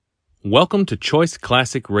Welcome to Choice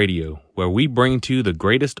Classic Radio, where we bring to you the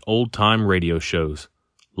greatest old-time radio shows.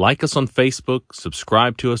 Like us on Facebook,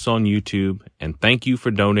 subscribe to us on YouTube, and thank you for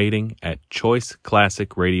donating at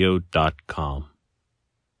choiceclassicradio.com.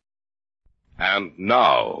 And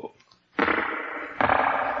now, the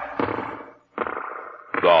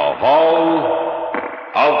Hall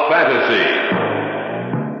of Fantasy.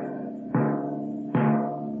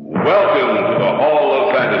 Welcome to the Hall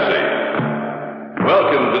of Fantasy.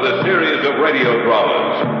 Welcome to the series of radio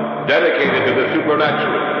dramas dedicated to the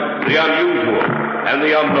supernatural, the unusual, and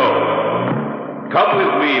the unknown. Come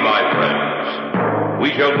with me, my friends.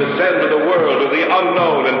 We shall descend to the world of the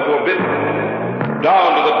unknown and forbidden, down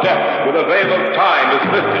to the depths where the veil of time is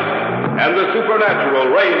lifted, and the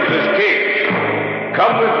supernatural reigns as king.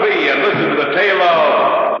 Come with me and listen to the tale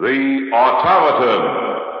of the Automaton.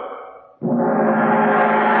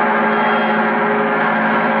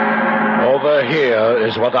 Over here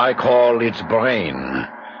is what I call its brain.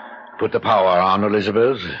 Put the power on,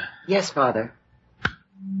 Elizabeth. Yes, Father.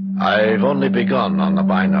 I've only begun on the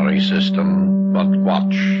binary system, but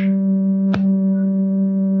watch.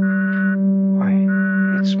 Why,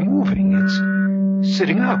 it's moving. It's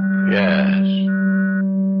sitting up. Yes.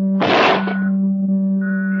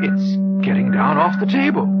 It's getting down off the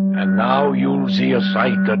table. And now you'll see a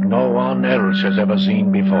sight that no one else has ever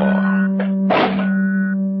seen before.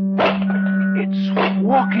 It's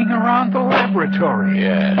walking around the laboratory.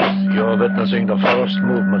 Yes, you're witnessing the first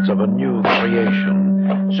movements of a new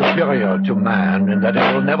creation, superior to man in that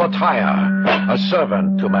it will never tire, a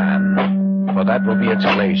servant to man, for that will be its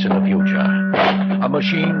place in the future. A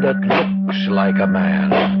machine that looks like a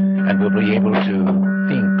man and will be able to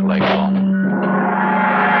think like one.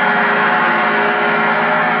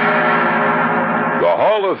 The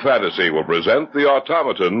Hall of Fantasy will present the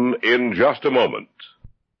Automaton in just a moment.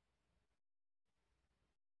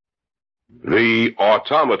 The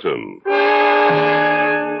Automaton.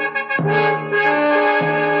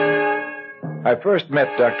 I first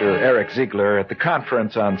met Dr. Eric Ziegler at the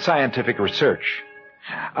Conference on Scientific Research.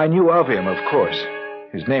 I knew of him, of course.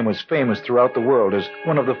 His name was famous throughout the world as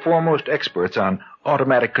one of the foremost experts on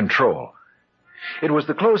automatic control. It was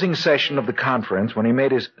the closing session of the conference when he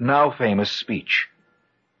made his now famous speech.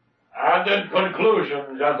 And in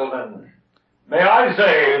conclusion, gentlemen, may I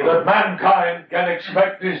say that mankind can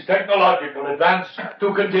expect his technological advance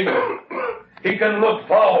to continue. He can look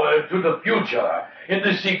forward to the future in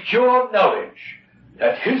the secure knowledge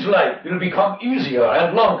that his life will become easier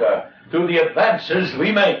and longer through the advances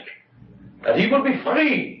we make. That he will be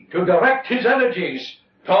free to direct his energies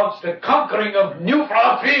towards the conquering of new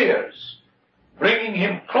frontiers, bringing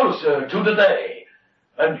him closer to the day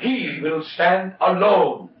when he will stand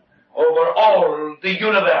alone over all the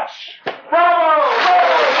universe. Bravo!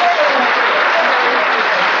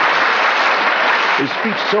 His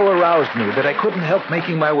speech so aroused me that I couldn't help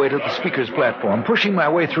making my way to the speaker's platform, pushing my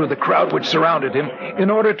way through the crowd which surrounded him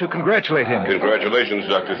in order to congratulate him. Congratulations,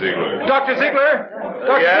 Dr. Ziegler. Dr. Ziegler?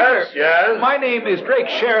 Dr. Yes, Ziegler? yes? My name is Drake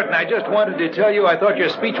Sheridan. I just wanted to tell you I thought your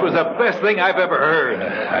speech was the best thing I've ever heard.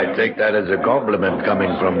 I take that as a compliment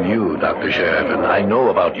coming from you, Dr. Sheridan. I know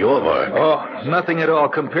about your work. Oh, nothing at all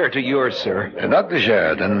compared to yours, sir. Dr.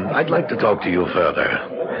 Sheridan, I'd like to talk to you further.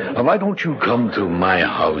 Why don't you come to my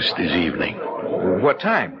house this evening? What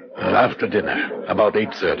time? After dinner, about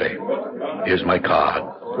 8:30. Here's my card.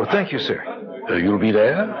 Well, thank you, sir. You'll be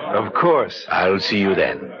there? Of course. I'll see you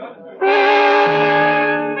then.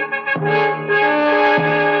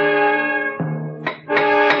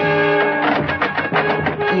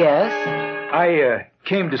 Yes? I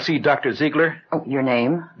came to see Dr. Ziegler. Oh, your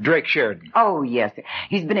name? Drake Sheridan. Oh, yes.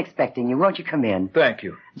 He's been expecting you. Won't you come in? Thank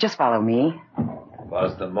you. Just follow me.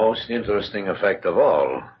 Was the most interesting effect of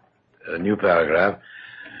all. A new paragraph.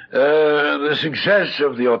 The success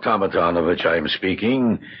of the automaton of which I am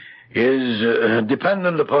speaking is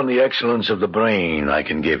dependent upon the excellence of the brain I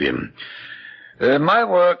can give him. My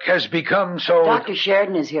work has become so... Dr.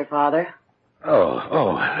 Sheridan is here, Father.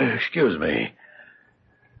 Oh, excuse me.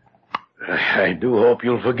 I do hope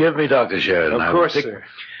you'll forgive me, Dr. Sheridan. Of course, sir.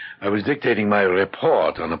 I was dictating my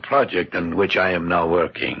report on a project on which I am now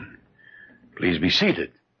working. Please be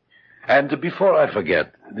seated. And before I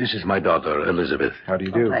forget, this is my daughter, Elizabeth. How do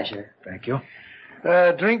you do? Pleasure. Thank you.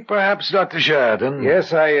 Drink perhaps, Dr. Sheridan?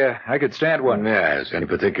 Yes, I could stand one. Yes. Any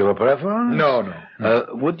particular preference? No.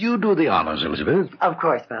 Would you do the honors, Elizabeth? Of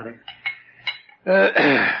course, Father.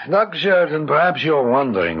 Dr. Sheridan, perhaps you're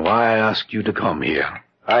wondering why I asked you to come here.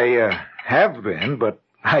 I have been, but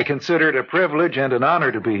I consider it a privilege and an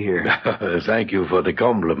honor to be here. Thank you for the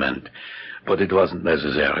compliment, but it wasn't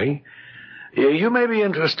necessary. You may be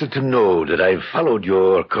interested to know that I've followed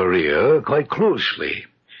your career quite closely.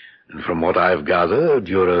 And from what I've gathered,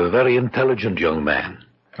 you're a very intelligent young man.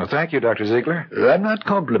 Well, thank you, Dr. Ziegler. I'm not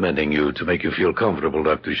complimenting you to make you feel comfortable,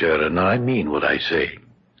 Dr. Sheridan. I mean what I say.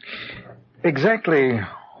 Exactly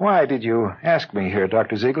why did you ask me here,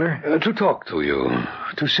 Dr. Ziegler? To talk to you,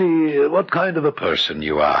 to see what kind of a person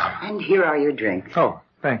you are. And here are your drinks. Oh,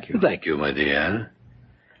 thank you. Thank you, my dear.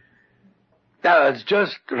 That's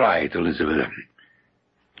just right, Elizabeth.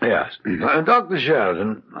 Yes. Dr.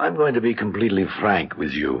 Sheridan, I'm going to be completely frank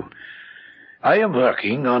with you. I am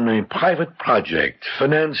working on a private project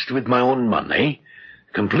financed with my own money,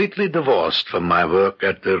 completely divorced from my work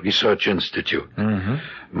at the Research Institute. Mm-hmm.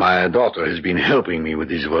 My daughter has been helping me with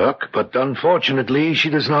this work, but unfortunately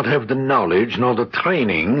she does not have the knowledge nor the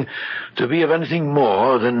training to be of anything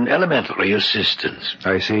more than elementary assistance.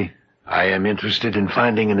 I see. I am interested in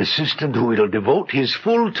finding an assistant who will devote his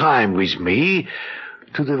full time with me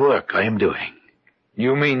to the work I am doing.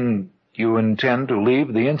 You mean you intend to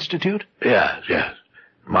leave the Institute? Yes.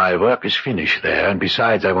 My work is finished there, and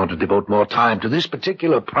besides, I want to devote more time to this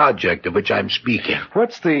particular project of which I'm speaking.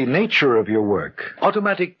 What's the nature of your work?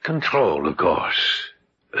 Automatic control, of course.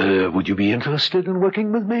 Would you be interested in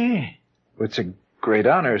working with me? It's a great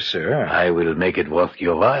honor, sir. I will make it worth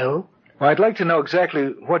your while. Well, I'd like to know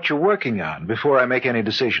exactly what you're working on before I make any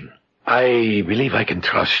decision. I believe I can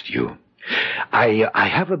trust you. I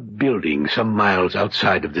have a building some miles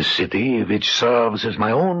outside of the city which serves as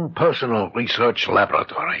my own personal research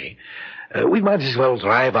laboratory. We might as well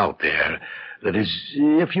drive out there. That is,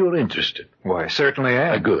 if you're interested. Why, certainly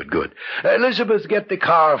am. Good. Elizabeth, get the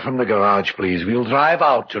car from the garage, please. We'll drive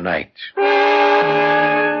out tonight.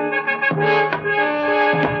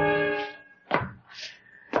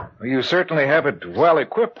 You certainly have it well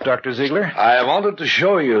equipped, Dr. Ziegler. I wanted to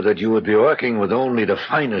show you that you would be working with only the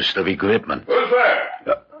finest of equipment. Who's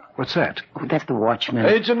there? What's that? Oh, that's the watchman.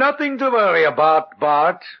 It's nothing to worry about,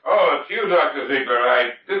 Bart. Oh, it's you, Dr. Ziegler.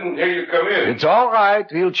 I didn't hear you come in. It's all right.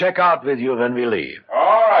 We'll check out with you when we leave.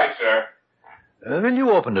 All right, sir. Will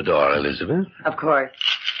you open the door, Elizabeth? Of course.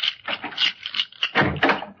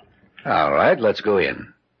 All right, let's go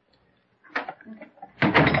in.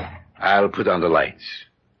 I'll put on the lights.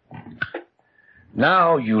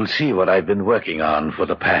 Now you'll see what I've been working on for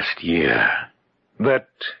the past year. That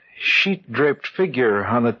sheet-draped figure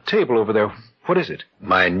on the table over there, what is it?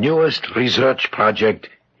 My newest research project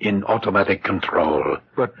in automatic control.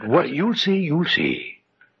 But what? You'll see.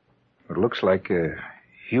 It looks like a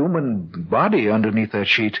human body underneath that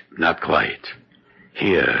sheet. Not quite.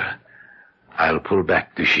 Here, I'll pull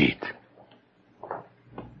back the sheet.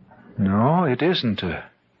 No, it isn't a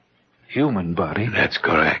human body. That's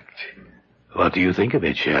correct. What do you think of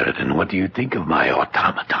it, Sheridan? What do you think of my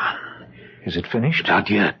automaton? Is it finished? Not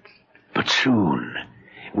yet, but soon,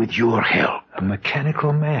 with your help. A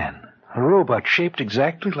mechanical man. A robot shaped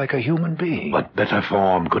exactly like a human being. What better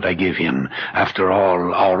form could I give him? After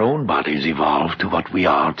all, our own bodies evolved to what we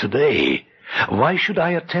are today. Why should I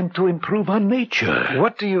attempt to improve on nature?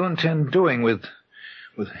 What do you intend doing with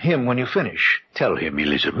him when you finish? Tell him,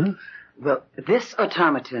 Elizabeth. Well, this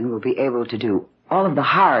automaton will be able to do all of the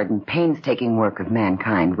hard and painstaking work of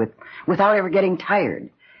mankind without ever getting tired.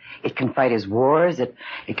 It can fight his wars. It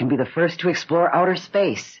can be the first to explore outer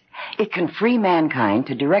space. It can free mankind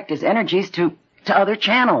to direct his energies to other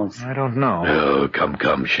channels. I don't know. Oh,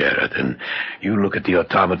 come, Sheridan. You look at the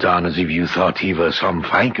automaton as if you thought he was some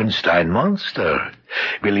Frankenstein monster.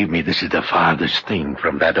 Believe me, this is the farthest thing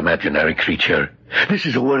from that imaginary creature. This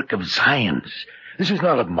is a work of science. This is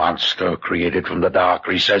not a monster created from the dark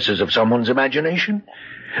recesses of someone's imagination.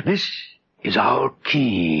 This is our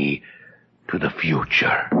key to the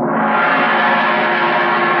future.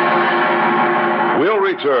 We'll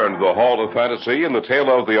return to the Hall of Fantasy and the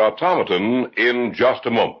tale of the automaton in just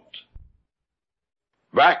a moment.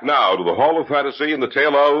 Back now to the Hall of Fantasy and the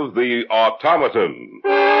tale of the automaton.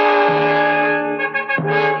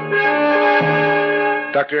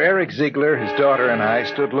 Dr. Eric Ziegler, his daughter, and I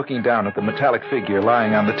stood looking down at the metallic figure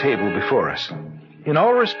lying on the table before us. In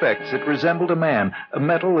all respects, it resembled a man, a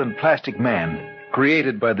metal and plastic man,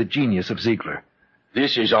 created by the genius of Ziegler.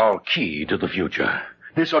 This is our key to the future.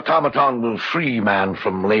 This automaton will free man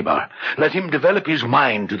from labor. Let him develop his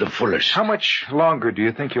mind to the fullest. How much longer do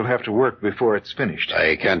you think you'll have to work before it's finished?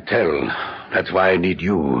 I can't tell. That's why I need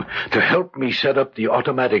you to help me set up the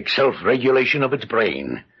automatic self-regulation of its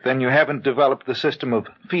brain. Then you haven't developed the system of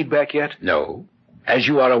feedback yet? No. As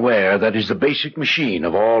you are aware, that is the basic machine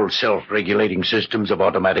of all self-regulating systems of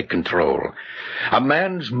automatic control. A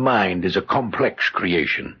man's mind is a complex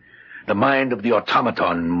creation. The mind of the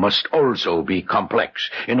automaton must also be complex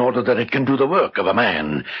in order that it can do the work of a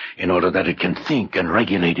man, in order that it can think and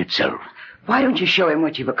regulate itself. Why don't you show him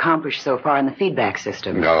what you've accomplished so far in the feedback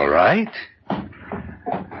system? All right.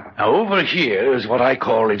 Now, over here is what I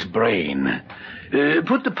call its brain.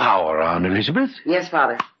 Put the power on, Elizabeth. Yes,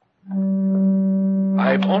 Father.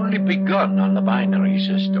 I've only begun on the binary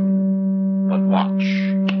system. But watch.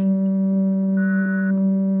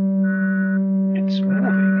 It's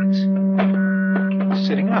moving. It's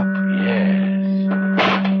sitting up. Yes.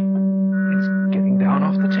 It's getting down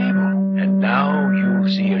off the table. And now you'll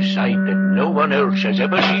see a sight that no one else has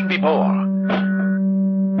ever seen before.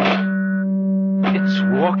 It's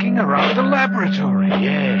walking around the laboratory.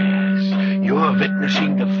 Yes. You're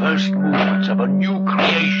witnessing the first movements of a new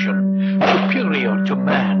creation, superior to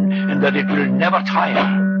man, in that it will never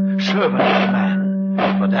tire, servant to man.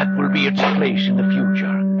 For that will be its place in the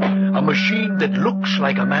future. A machine that looks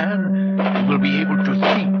like a man and will be able to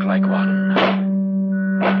think like one.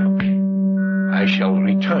 I shall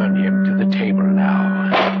return him to the table now.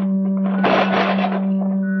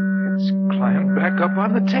 It's climbed back up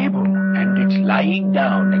on the table. And it's lying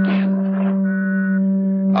down again.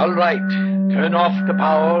 All right. Turn off the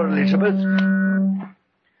power, Elizabeth.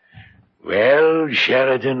 Well,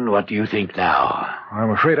 Sheridan, what do you think now?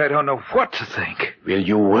 I'm afraid I don't know what to think. Will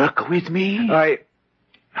you work with me?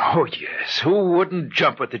 Oh, yes. Who wouldn't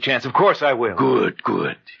jump at the chance? Of course I will. Good,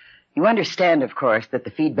 good. You understand, of course, that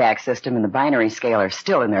the feedback system and the binary scale are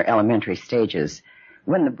still in their elementary stages.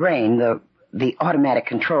 When the brain, the automatic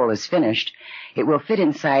control is finished, it will fit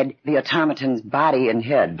inside the automaton's body and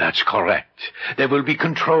head. That's correct. There will be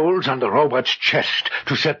controls on the robot's chest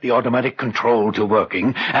to set the automatic control to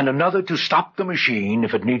working, and another to stop the machine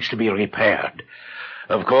if it needs to be repaired.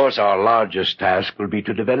 Of course, our largest task will be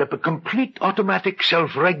to develop a complete automatic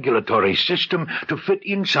self-regulatory system to fit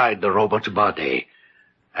inside the robot's body.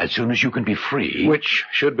 As soon as you can be free... Which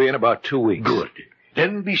should be in about 2 weeks. Good.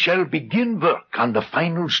 Then we shall begin work on the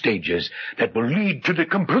final stages that will lead to the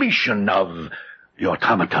completion of the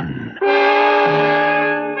automaton.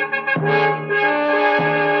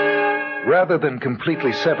 Rather than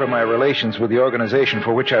completely sever my relations with the organization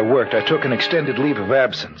for which I worked, I took an extended leave of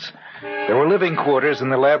absence. There were living quarters in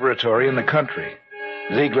the laboratory in the country.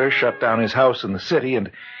 Ziegler shut down his house in the city,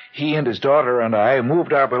 and he and his daughter and I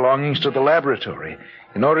moved our belongings to the laboratory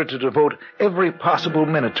in order to devote every possible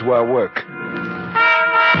minute to our work.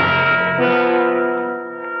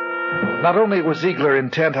 Not only was Ziegler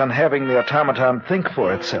intent on having the automaton think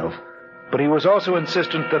for itself, but he was also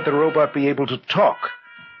insistent that the robot be able to talk.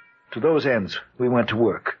 To those ends, we went to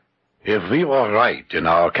work. If we were right in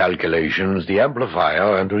our calculations, the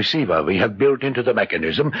amplifier and receiver we have built into the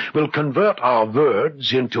mechanism will convert our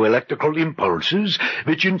words into electrical impulses,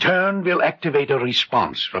 which in turn will activate a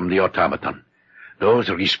response from the automaton. Those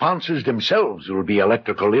responses themselves will be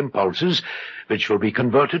electrical impulses, which will be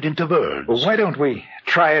converted into words. Well, why don't we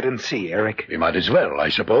try it and see, Eric? We might as well, I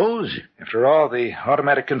suppose. After all, the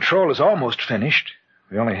automatic control is almost finished.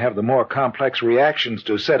 We only have the more complex reactions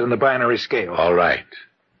to set in the binary scale. All right.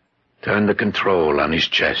 Turn the control on his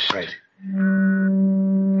chest. Right.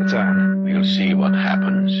 It's on. We'll see what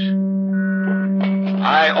happens.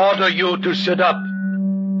 I order you to sit up.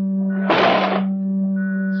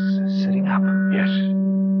 Sitting up. Yes.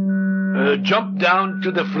 Jump down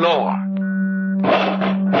to the floor.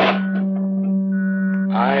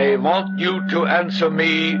 I want you to answer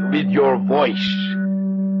me with your voice.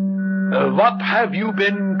 What have you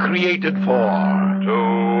been created for?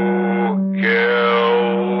 To kill.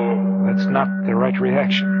 That's not the right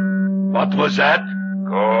reaction. What was that?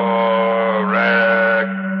 Correction.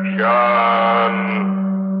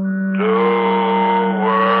 To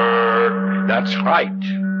work. That's right.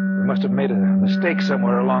 We must have made a mistake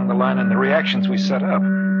somewhere along the line in the reactions we set up.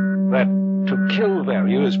 That to kill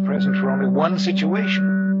value is present for only one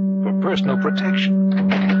situation, for personal protection.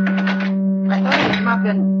 I thought I'd come up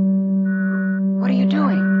and... What are you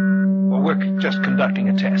doing? Well, we're just conducting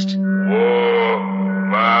a test. Woman.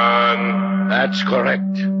 That's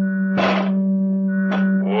correct.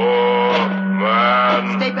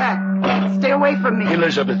 Woman. Stay back. Stay away from me.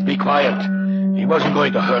 Elizabeth, be quiet. He wasn't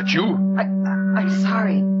going to hurt you. I'm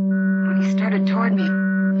sorry. When he started toward me,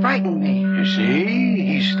 it frightened me. You see,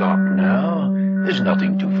 he's stopped now. There's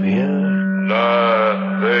nothing to fear.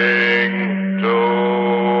 Nothing to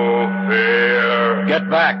fear. Get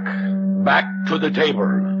back. Back to the table.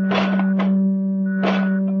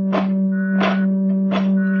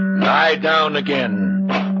 Lie down again.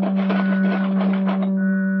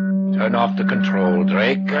 Turn off the control,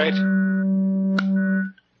 Drake. Right.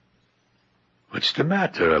 What's the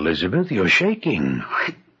matter, Elizabeth? You're shaking.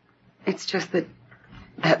 It's just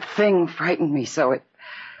that thing frightened me so.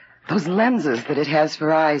 Those lenses that it has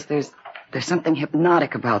for eyes, there's something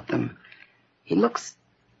hypnotic about them. He looks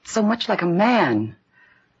so much like a man.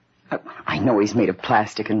 I know he's made of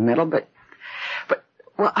plastic and metal, but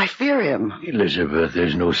well, I fear him. Elizabeth,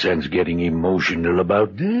 there's no sense getting emotional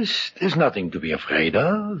about this. There's nothing to be afraid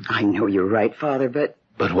of. I know you're right, Father, but...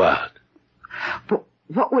 But what? But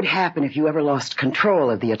what would happen if you ever lost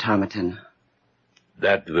control of the automaton?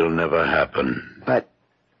 That will never happen. But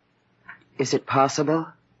is it possible?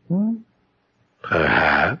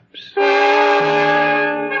 Perhaps.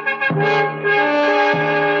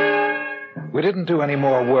 We didn't do any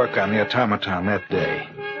more work on the automaton that day.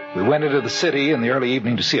 We went into the city in the early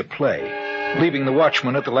evening to see a play, leaving the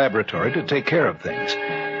watchman at the laboratory to take care of things.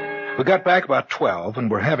 We got back about 12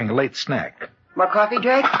 and were having a late snack. More coffee,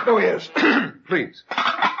 Drake? Oh, yes. Please.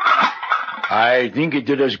 I think it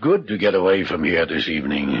did us good to get away from here this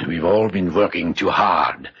evening. We've all been working too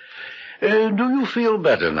hard. Do you feel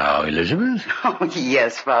better now, Elizabeth? Oh,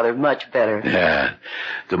 yes, Father, much better. Yeah.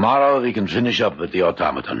 Tomorrow we can finish up with the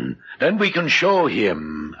automaton. Then we can show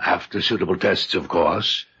him, after suitable tests, of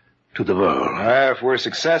course, to the world. If we're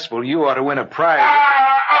successful, you ought to win a prize.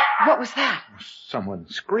 What was that? Someone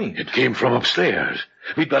screamed. It came from upstairs.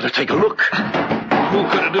 We'd better take a look. Who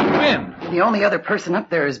could it have been? The only other person up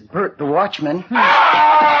there is Bert, the watchman.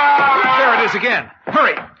 There it is again.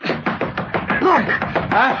 Hurry. Look.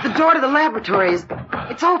 The door to the laboratory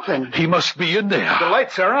it's open. He must be in there. The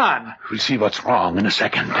lights are on. We'll see what's wrong in a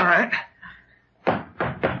second. All right.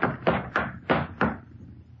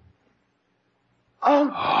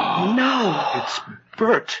 Oh, no. It's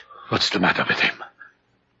Bert. What's the matter with him?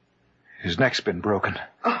 His neck's been broken.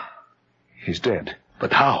 Oh. He's dead.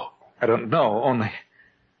 But how? I don't know, only...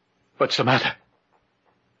 What's the matter?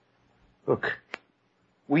 Look,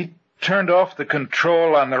 we turned off the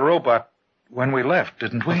control on the robot when we left,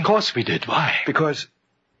 didn't we? Of course we did. Why? Because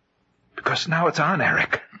now it's on,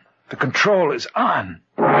 Eric. The control is on.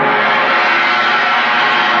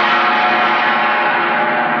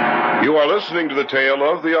 You are listening to the tale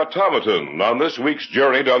of the Automaton on this week's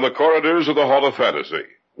journey down the corridors of the Hall of Fantasy.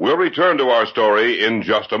 We'll return to our story in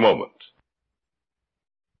just a moment.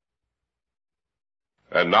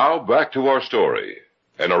 And now back to our story.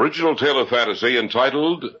 An original tale of fantasy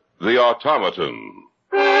entitled The Automaton.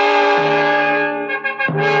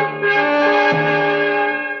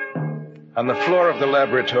 On the floor of the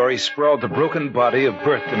laboratory sprawled the broken body of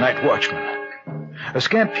Bert, the night watchman. A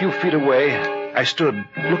scant few feet away, I stood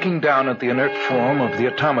looking down at the inert form of the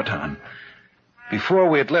automaton. Before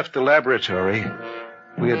we had left the laboratory,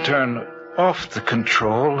 we had turned off the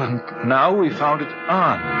control, and now we found it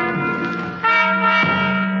on.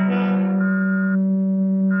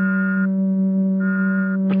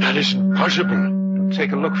 But that isn't possible.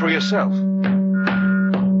 Take a look for yourself.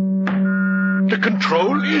 The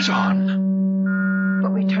control is on.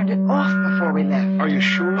 But we turned it off before we left. Are you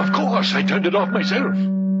sure? Of course, I turned it off myself.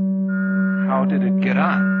 How did it get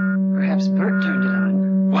on? Perhaps Bert turned it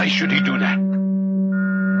on. Why should he do that?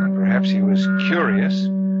 Perhaps he was curious.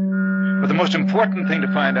 But the most important thing to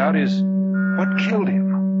find out is what killed him.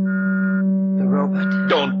 The robot?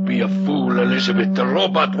 Don't be a fool, Elizabeth. The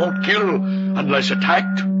robot won't kill unless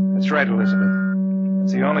attacked. That's right, Elizabeth.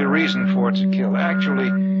 It's the only reason for it to kill. Actually,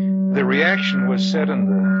 the reaction was set in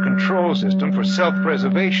the control system for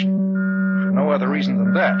self-preservation. For no other reason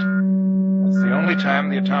than that. It's the only time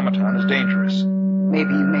the automaton is dangerous.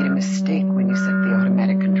 Maybe you made a mistake when you set the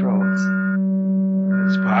automatic controls.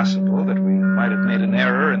 It's possible that we might have made an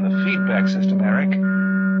error in the feedback system, Eric,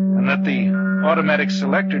 and that the automatic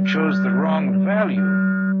selector chose the wrong value.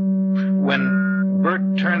 When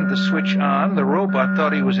Bert turned the switch on, the robot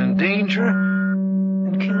thought he was in danger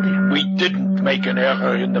and killed him. We didn't make an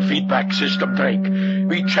error in the feedback system, Drake.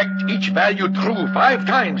 We checked each value through 5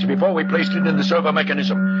 times before we placed it in the servo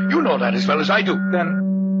mechanism. You know that as well as I do. Then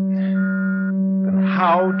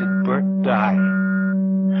how did Bert die?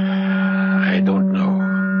 I don't know.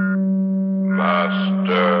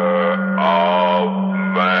 Master of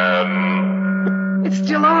Man. It's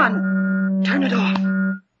still on. Turn it off.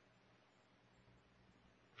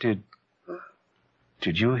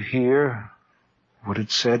 Did you hear what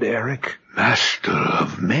it said, Eric? Master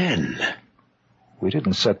of Men. We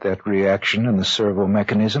didn't set that reaction in the servo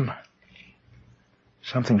mechanism.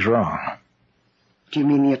 Something's wrong. Do you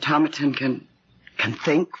mean the automaton can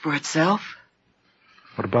think for itself?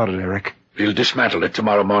 What about it, Eric? We'll dismantle it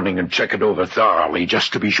tomorrow morning and check it over thoroughly,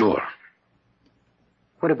 just to be sure.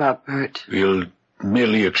 What about Bert? We'll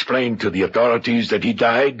merely explain to the authorities that he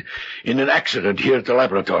died in an accident here at the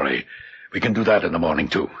laboratory. We can do that in the morning,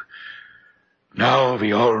 too. Now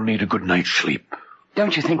we all need a good night's sleep.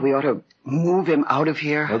 Don't you think we ought to move him out of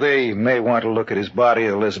here? Well, they may want to look at his body,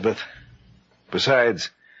 Elizabeth. Besides,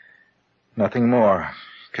 nothing more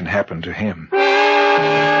can happen to him.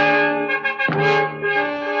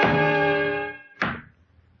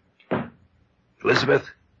 Elizabeth?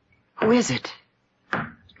 Who is it?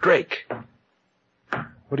 Drake.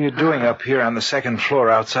 What are you doing up here on the second floor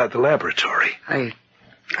outside the laboratory? I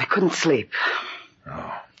couldn't sleep.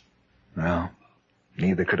 Oh. Well,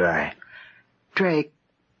 neither could I. Drake,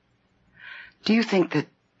 do you think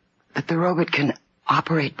that the robot can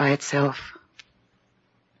operate by itself?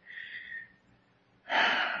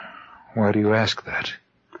 Why do you ask that?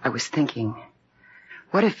 I was thinking,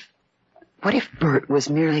 what if Bert was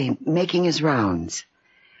merely making his rounds?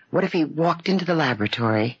 What if he walked into the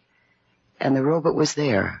laboratory and the robot was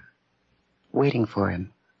there, waiting for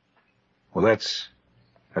him? Well, that's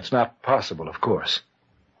not possible, of course.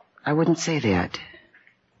 I wouldn't say that.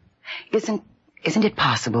 Isn't it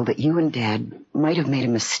possible that you and Dad might have made a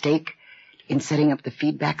mistake in setting up the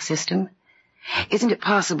feedback system? Isn't it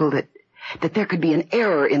possible that there could be an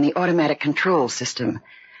error in the automatic control system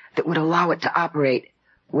that would allow it to operate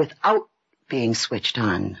without being switched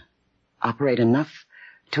on? Operate enough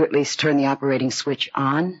to at least turn the operating switch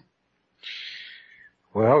on?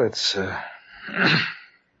 Well, it's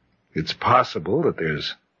possible that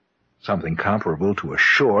there's something comparable to a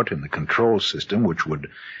short in the control system, which would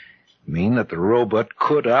mean that the robot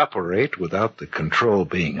could operate without the control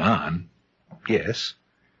being on. Yes.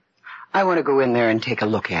 I want to go in there and take a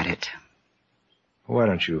look at it. Why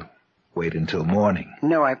don't you wait until morning?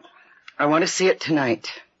 No, I want to see it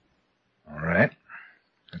tonight. All right.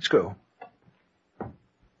 Let's go.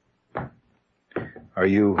 Are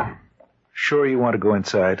you sure you want to go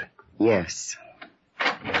inside? Yes.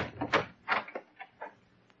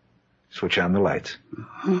 Switch on the lights.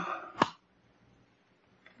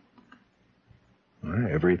 Well,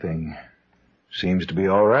 everything seems to be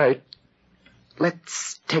all right.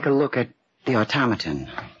 Let's take a look at the automaton.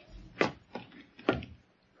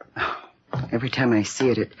 Every time I see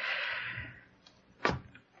it,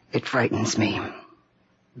 it frightens me.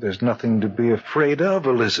 There's nothing to be afraid of,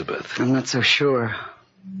 Elizabeth. I'm not so sure.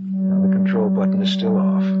 The control button is still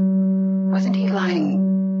off. Wasn't he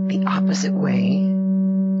lying the opposite way,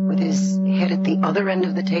 with his head at the other end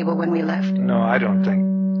of the table when we left? No, I don't think.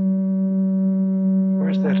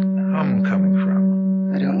 Where's that hum coming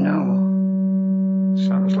from? I don't know. It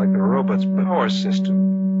sounds like the robot's power system.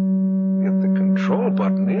 Yet the control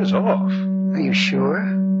button is off. Are you sure?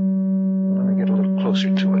 Let me get a little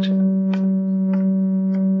closer to it.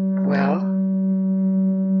 Well?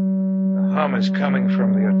 The hum is coming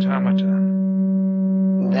from the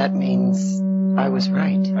automaton. That means I was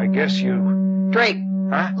right. I guess you... Drake!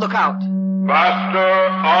 Huh? Look out! Master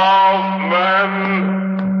of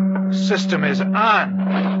men, The system is on.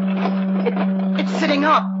 It's sitting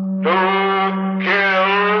up! to kill.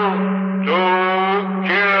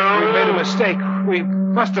 We made a mistake. We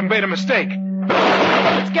must have made a mistake.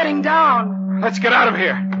 It's getting down! Let's get out of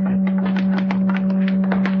here.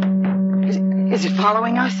 Is it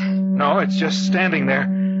following us? No, it's just standing there.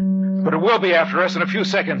 But it will be after us in a few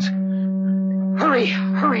seconds. Hurry,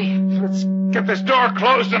 hurry. Let's get this door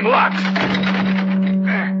closed and locked.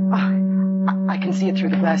 There. I can see it through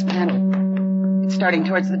the glass panel. It's starting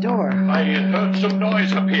towards the door. I heard some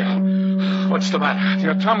noise up here. What's the matter?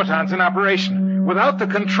 The automaton's in operation, without the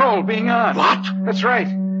control being on. What? That's right.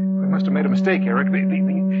 We must have made a mistake, Eric.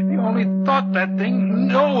 The only thought that thing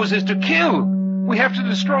knows is to kill. We have to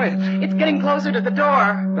destroy it. It's getting closer to the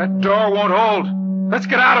door. That door won't hold. Let's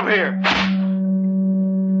get out of here.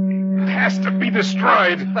 It has to be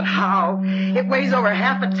destroyed. But how? It weighs over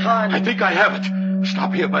half a ton. I think I have it.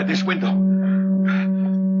 Stop here by this window.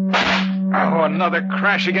 Oh, another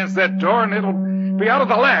crash against that door and it'll be out of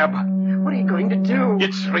the lab. What are you going to do?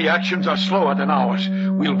 Its reactions are slower than ours.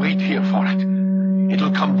 We'll wait here for it.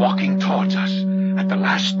 It'll come walking towards us. At the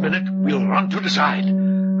last minute, we'll run to the side.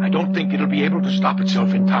 I don't think it'll be able to stop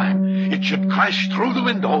itself in time. It should crash through the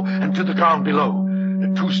window and to the ground below.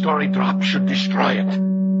 The two-story drop should destroy it.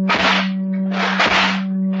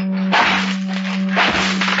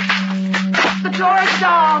 The door is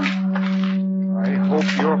down. I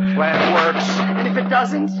hope your plan works. And if it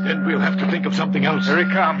doesn't, Then we'll have to think of something else. Here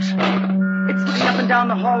he comes. it's looking up and down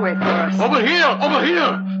the hallway for us. Over here! Over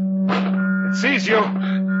here! It sees you.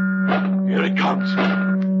 Here it comes. To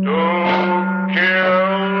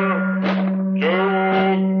kill.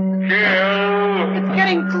 It's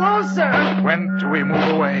getting closer. When do we move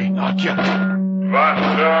away? Not yet.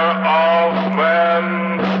 Master of men,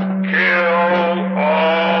 kill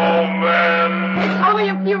all men. It's only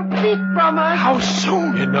a few feet from us. How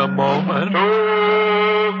soon? In a moment. To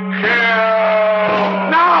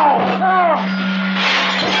kill! Now!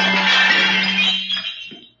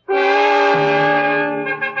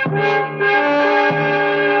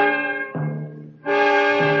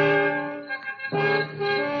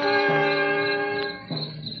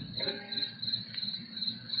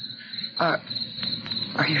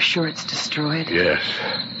 Are you sure it's destroyed? Yes.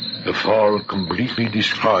 The fall completely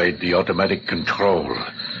destroyed the automatic control.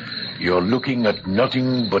 You're looking at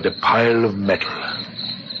nothing but a pile of metal.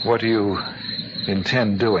 What do you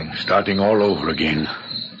intend doing? Starting all over again.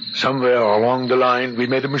 Somewhere along the line, we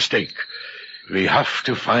made a mistake. We have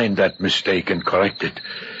to find that mistake and correct it.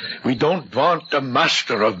 We don't want a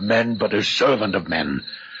master of men, but a servant of men.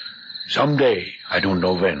 Someday, I don't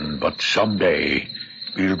know when, but someday,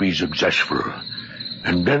 we'll be successful.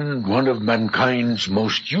 And then one of mankind's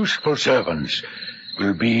most useful servants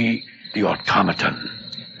will be the Automaton.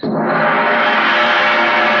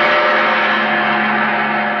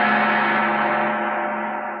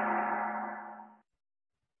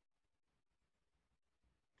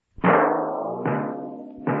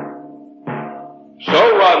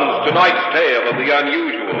 So runs tonight's tale of the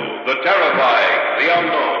unusual, the terrifying, the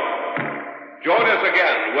unknown. Join us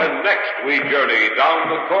again when next we journey down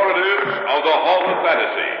the corridors of the Hall of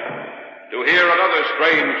Fantasy to hear another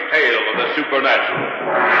strange tale of the supernatural.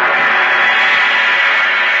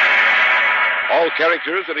 All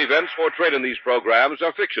characters and events portrayed in these programs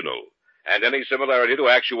are fictional, and any similarity to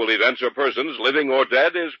actual events or persons, living or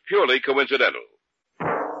dead, is purely coincidental.